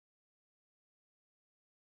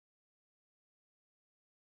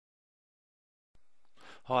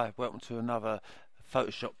Hi, welcome to another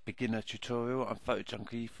Photoshop beginner tutorial. I'm Photo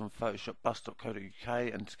Junkie from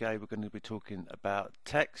photoshopbus.co.uk, and today we're going to be talking about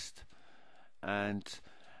text. And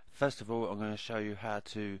first of all, I'm going to show you how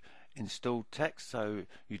to install text. So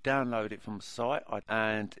you download it from the site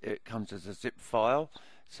and it comes as a zip file.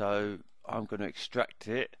 So I'm going to extract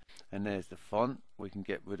it, and there's the font. We can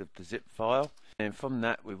get rid of the zip file, and from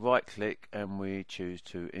that we right click and we choose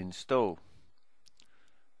to install.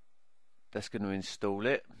 That's going to install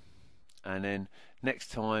it, and then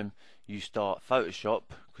next time you start Photoshop,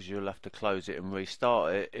 because you'll have to close it and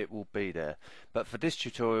restart it, it will be there. But for this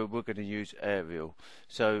tutorial we're going to use Arial.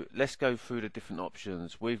 So let's go through the different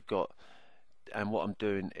options we've got, and what I'm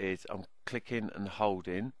doing is I'm clicking and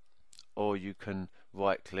holding, or you can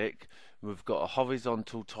right click. We've got a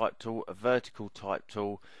horizontal type tool, a vertical type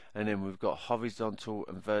tool, and then we've got horizontal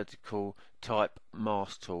and vertical type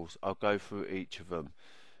mask tools. I'll go through each of them.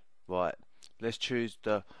 Right, let's choose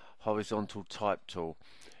the horizontal type tool.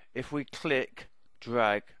 If we click,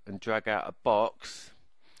 drag out a box,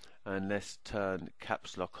 and let's turn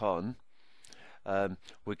caps lock on,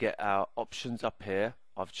 we get our options up here.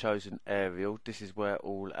 I've chosen Arial. This is where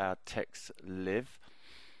all our texts live.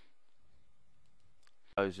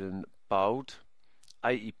 Chosen bold,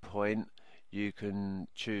 80 point. You can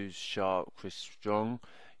choose sharp, crisp, strong.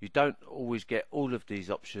 You don't always get all of these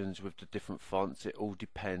options with the different fonts. It all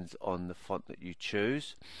depends on the font that you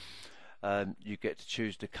choose. You get to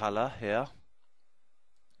choose the color here.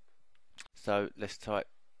 So let's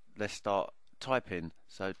start typing.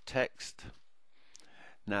 So text.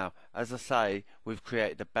 Now, as I say, we've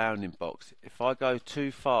created a bounding box. If I go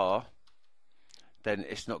too far, then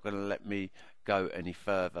it's not going to let me go any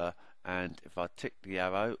further, and if I tick the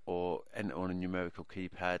arrow or enter on a numerical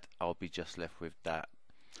keypad, I'll be just left with that.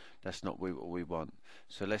 That's not what we want.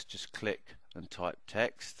 So let's just click and type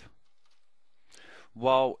text.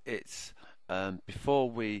 While it's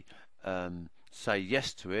before we say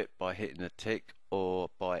yes to it by hitting a tick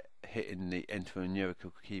or by hitting the enter and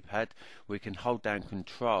numerical keypad, we can hold down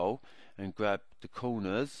Control and grab the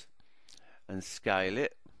corners and scale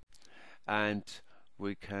it, and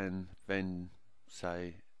we can then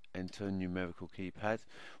say enter numerical keypad.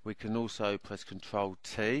 We can also press Control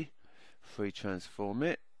T, free transform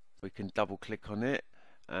it. We can double click on it,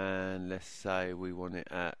 and let's say we want it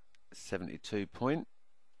at 72 point,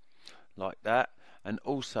 like that. And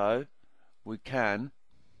also we can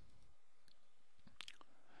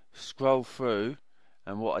scroll through,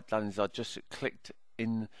 and what I've done is I just clicked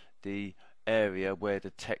in the area where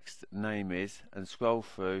the text name is and scroll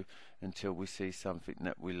through until we see something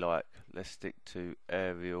that we like. Let's stick to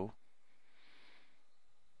Arial.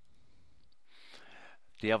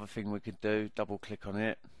 The other thing we could do, double click on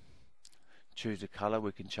it, choose a color.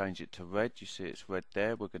 We can change it to red. You see it's red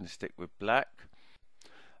there. We're going to stick with black.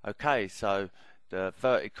 Okay, so the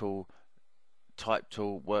vertical type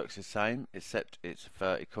tool works the same, except it's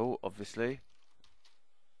vertical, obviously.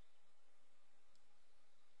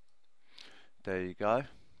 There you go.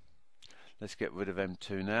 Let's get rid of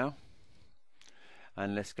M2 now,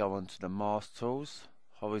 and let's go on to the mask tools.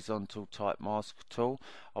 Horizontal type mask tool.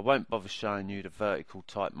 I won't bother showing you the vertical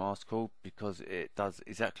type mask tool because it does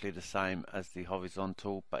exactly the same as the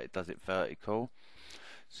horizontal, but it does it vertical.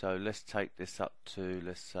 So let's take this up to,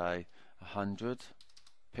 let's say, 100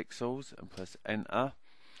 pixels and press enter.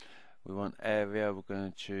 We want area, we're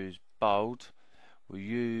going to choose bold. We'll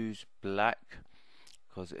use black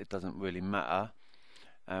because it doesn't really matter,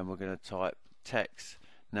 and we're going to type text.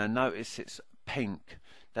 Now notice it's pink.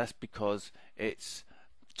 That's because it's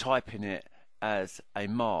typing it as a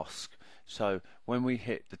mask. So when we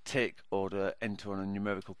hit the tick or the enter on a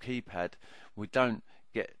numerical keypad, we don't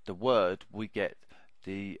get the word, we get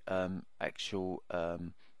the actual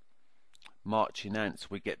marching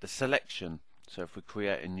ants. We get the selection. So if we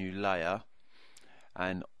create a new layer,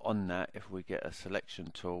 and on that, if we get a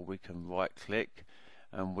selection tool, we can right click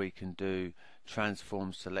and we can do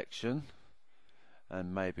transform selection,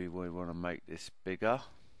 and maybe we want to make this bigger.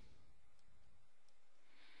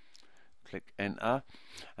 Click enter.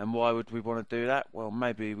 And why would we want to do that? Well,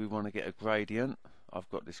 maybe we want to get a gradient. I've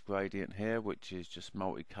got this gradient here which is just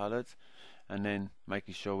multicolored, and then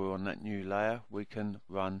making sure we're on that new layer, we can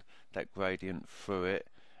run that gradient through it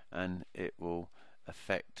and it will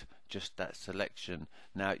affect just that selection.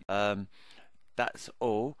 Now that's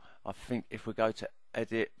all. I think if we go to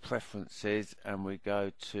edit preferences and we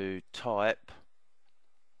go to type,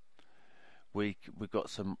 we've got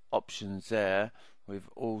some options there. We've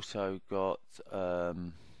also got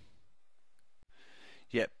down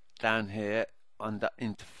here under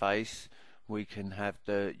interface we can have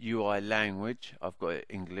the UI language. I've got it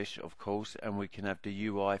English, of course, and we can have the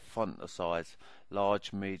UI font size,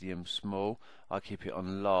 large, medium, small. I keep it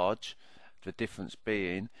on large. The difference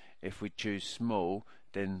being, if we choose small,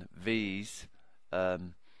 then these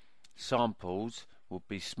samples will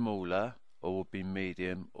be smaller, or will be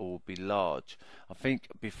medium, or will be large. I think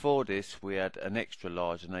before this we had an extra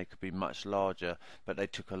large and they could be much larger, but they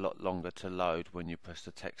took a lot longer to load when you press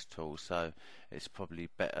the text tool, so it's probably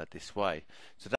better this way. So